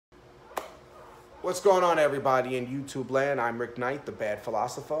What's going on, everybody in YouTube land? I'm Rick Knight, the Bad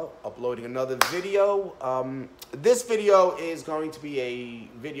Philosopher, uploading another video. This video is going to be a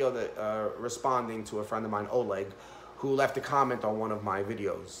video that responding to a friend of mine, Oleg, who left a comment on one of my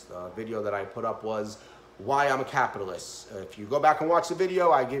videos. The video that I put up was why I'm a capitalist. If you go back and watch the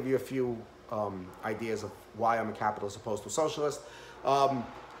video, I give you a few ideas of why I'm a capitalist opposed to a socialist.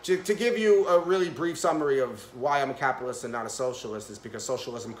 To give you a really brief summary of why I'm a capitalist and not a socialist is because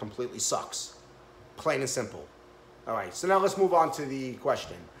socialism completely sucks. Plain and simple. All right, so now let's move on to the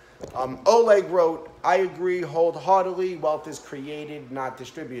question. Oleg wrote, I agree wholeheartedly, wealth is created, not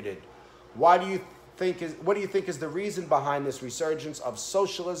distributed. What do you think is the reason behind this resurgence of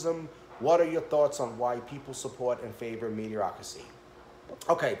socialism? What are your thoughts on why people support and favor mediocrity?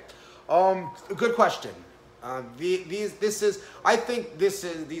 Okay, good question. I think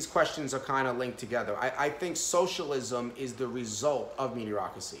these questions are kind of linked together. I think socialism is the result of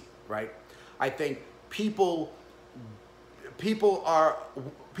mediocrity, right? I think people want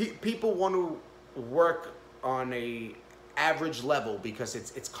to work on a average level because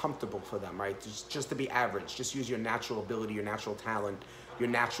it's comfortable for them, right? Just to be average. Just use your natural ability, your natural talent, your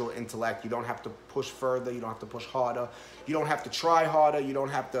natural intellect. You don't have to push further. You don't have to push harder. You don't have to try harder. You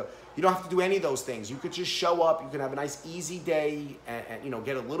don't have to do any of those things. You could just show up. You can have a nice easy day and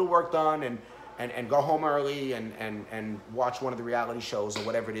get a little work done and go home early and watch one of the reality shows or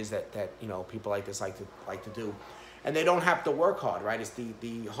whatever it is that people like this like to do, and they don't have to work hard, right? It's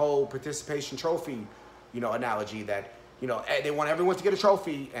the whole participation trophy analogy that they want everyone to get a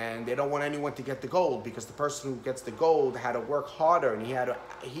trophy and they don't want anyone to get the gold, because the person who gets the gold had to work harder and he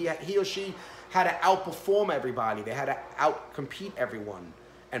or she had to outperform everybody. They had to outcompete everyone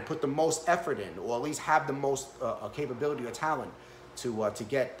and put the most effort in, or at least have the most capability or talent to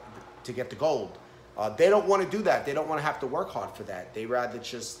get the gold. They don't want to do that. They don't want to have to work hard for that. They rather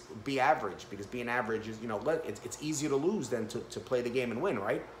just be average, because being average is, it's easier to lose than to play the game and win,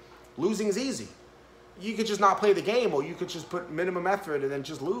 right? Losing is easy. You could just not play the game, or you could just put minimum effort and then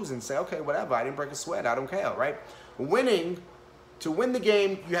just lose and say, okay, whatever, I didn't break a sweat, I don't care, right? To win the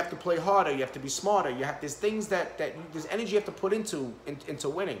game, you have to play harder, you have to be smarter, there's things there's energy you have to put into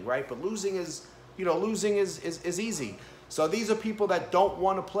winning, right? But losing is easy. So these are people that don't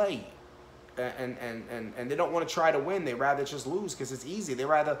want to play and they don't want to try to win. They rather just lose because it's easy. They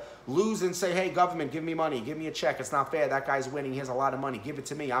rather lose and say, hey, government, give me money, give me a check. It's not fair. That guy's winning. He has a lot of money. Give it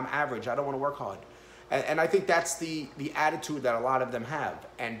to me. I'm average. I don't want to work hard. And I think that's the attitude that a lot of them have.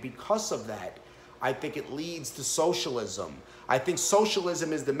 And because of that, I think it leads to socialism. I think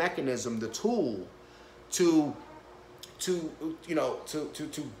socialism is the mechanism, the tool to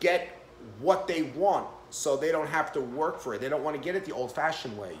get what they want, so they don't have to work for it. They don't want to get it the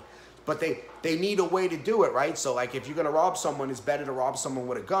old-fashioned way, but they need a way to do it, right? So like if you're going to rob someone, it's better to rob someone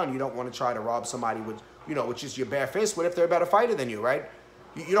with a gun. You don't want to try to rob somebody with, with just your bare fist. What if they're a better fighter than you, right?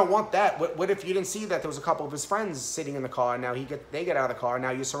 You don't want that. What if you didn't see that there was a couple of his friends sitting in the car, and now they get out of the car, and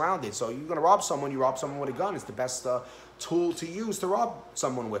now you're surrounded. So you're going to rob someone, you rob someone with a gun. It's the best tool to use to rob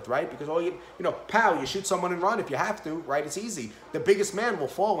someone with, right? Because you shoot someone and run if you have to, right? It's easy. The biggest man will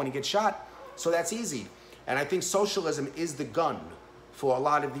fall when he gets shot, so that's easy. And I think socialism is the gun for a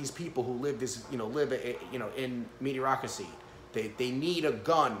lot of these people who live in mediocrity. They need a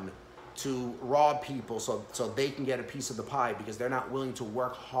gun to rob people so they can get a piece of the pie, because they're not willing to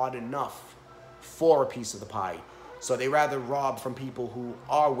work hard enough for a piece of the pie. So they rather rob from people who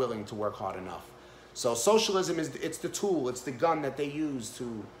are willing to work hard enough. So socialism it's the tool, it's the gun that they use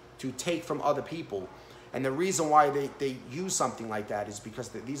to take from other people. And the reason why they use something like that is because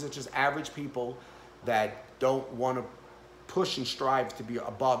these are just average people that don't want to push and strive to be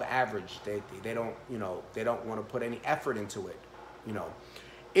above average. They don't want to put any effort into it,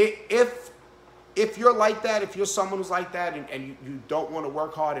 If you're like that, if you're someone who's like that and you don't want to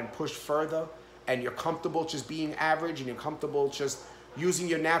work hard and push further, and you're comfortable just being average, and you're comfortable just using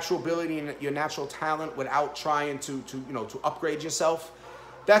your natural ability and your natural talent without trying to upgrade yourself,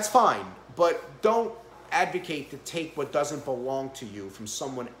 that's fine. But don't advocate to take what doesn't belong to you from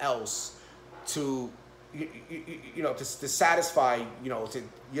someone else to satisfy to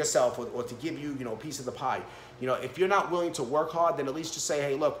yourself, or to give you a piece of the pie. If you're not willing to work hard, then at least just say,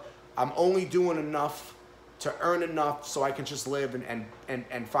 hey, look, I'm only doing enough to earn enough so I can just live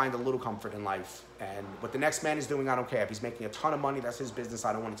and find a little comfort in life. And what the next man is doing, I don't care. If he's making a ton of money, that's his business.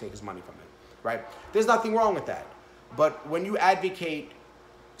 I don't want to take his money from him, right? There's nothing wrong with that. But when you advocate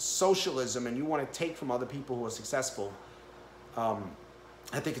socialism and you want to take from other people who are successful,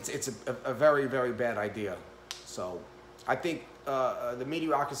 I think it's a very, very bad idea. So I think the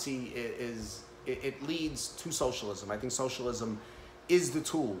mediocrity it leads to socialism. I think socialism is the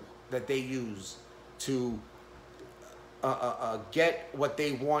tool that they use to get what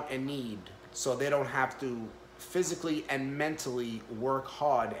they want and need, so they don't have to physically and mentally work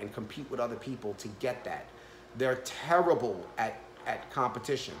hard and compete with other people to get that. They're terrible at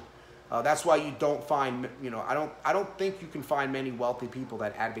competition. That's why you don't find, I don't think you can find many wealthy people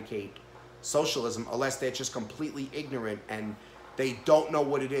that advocate socialism unless they're just completely ignorant and they don't know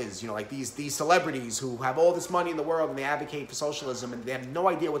what it is. Like these celebrities who have all this money in the world and they advocate for socialism and they have no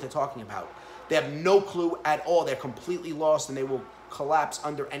idea what they're talking about. They have no clue at all. They're completely lost and they will collapse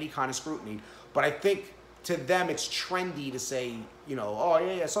under any kind of scrutiny. But I think to them it's trendy to say, oh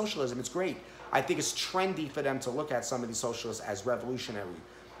yeah, socialism, it's great. I think it's trendy for them to look at some of these socialists as revolutionary.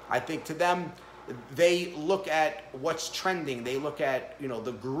 I think to them, they look at what's trending. They look at,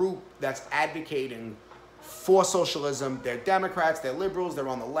 the group that's advocating for socialism. They're Democrats, they're liberals, they're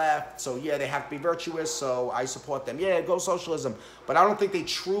on the left. So yeah, they have to be virtuous, so I support them. Yeah, go socialism. But I don't think they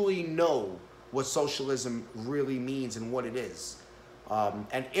truly know what socialism really means and what it is.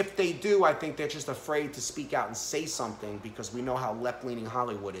 And if they do, I think they're just afraid to speak out and say something because we know how left-leaning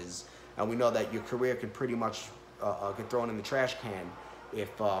Hollywood is. And we know that your career could pretty much get thrown in the trash can if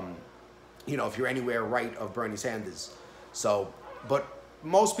you're anywhere right of Bernie Sanders. So, but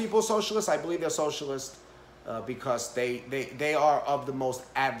most people are socialists. I believe they're socialists because they are of the most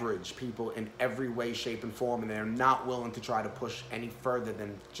average people in every way, shape, and form, and they're not willing to try to push any further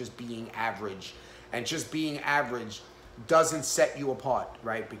than just being average. And just being average doesn't set you apart,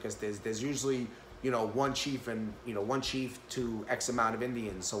 right? Because there's usually one chief and one chief to X amount of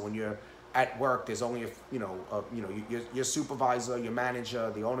Indians. So when you're at work, there's only your supervisor, your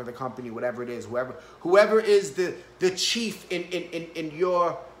manager, the owner of the company, whatever it is, whoever is the chief in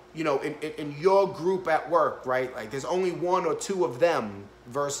your in your group at work, right? Like there's only one or two of them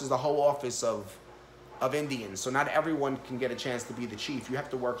versus the whole office of Indians. So not everyone can get a chance to be the chief. You have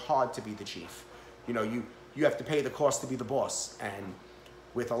to work hard to be the chief. You have to pay the cost to be the boss. And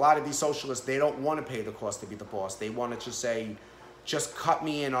with a lot of these socialists, they don't want to pay the cost to be the boss. They want to just say, just cut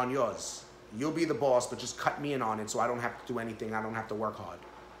me in on yours. You'll be the boss, but just cut me in on it so I don't have to do anything. I don't have to work hard.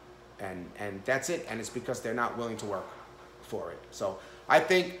 And that's it. And it's because they're not willing to work for it. So I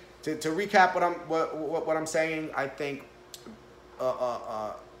think, to recap what I'm saying, I think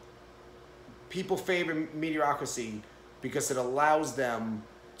people favor mediocrity because it allows them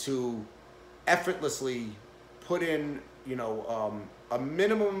to effortlessly put in, a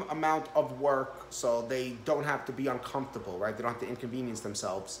minimum amount of work so they don't have to be uncomfortable, right? They don't have to inconvenience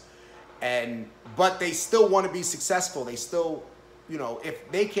themselves. But they still want to be successful. They still,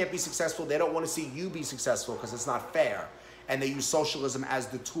 if they can't be successful, they don't want to see you be successful because it's not fair. And they use socialism as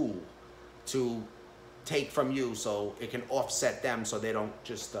the tool to take from you so it can offset them so they don't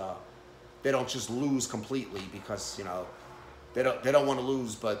just lose completely because, they don't want to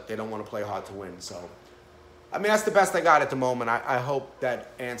lose, but they don't want to play hard to win. So, I mean, that's the best I got at the moment. I hope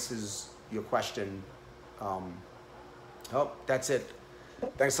that answers your question. That's it.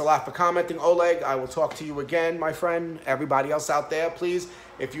 Thanks a lot for commenting, Oleg. I will talk to you again, my friend. Everybody else out there, please,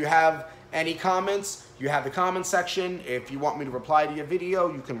 if you have any comments, you have the comment section. If you want me to reply to your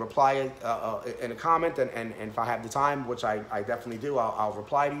video, you can reply in a comment. And if I have the time, which I definitely do, I'll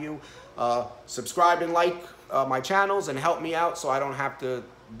reply to you. Subscribe and like my channels and help me out so I don't have to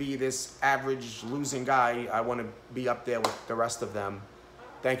be this average losing guy. I want to be up there with the rest of them.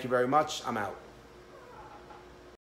 Thank you very much. I'm out.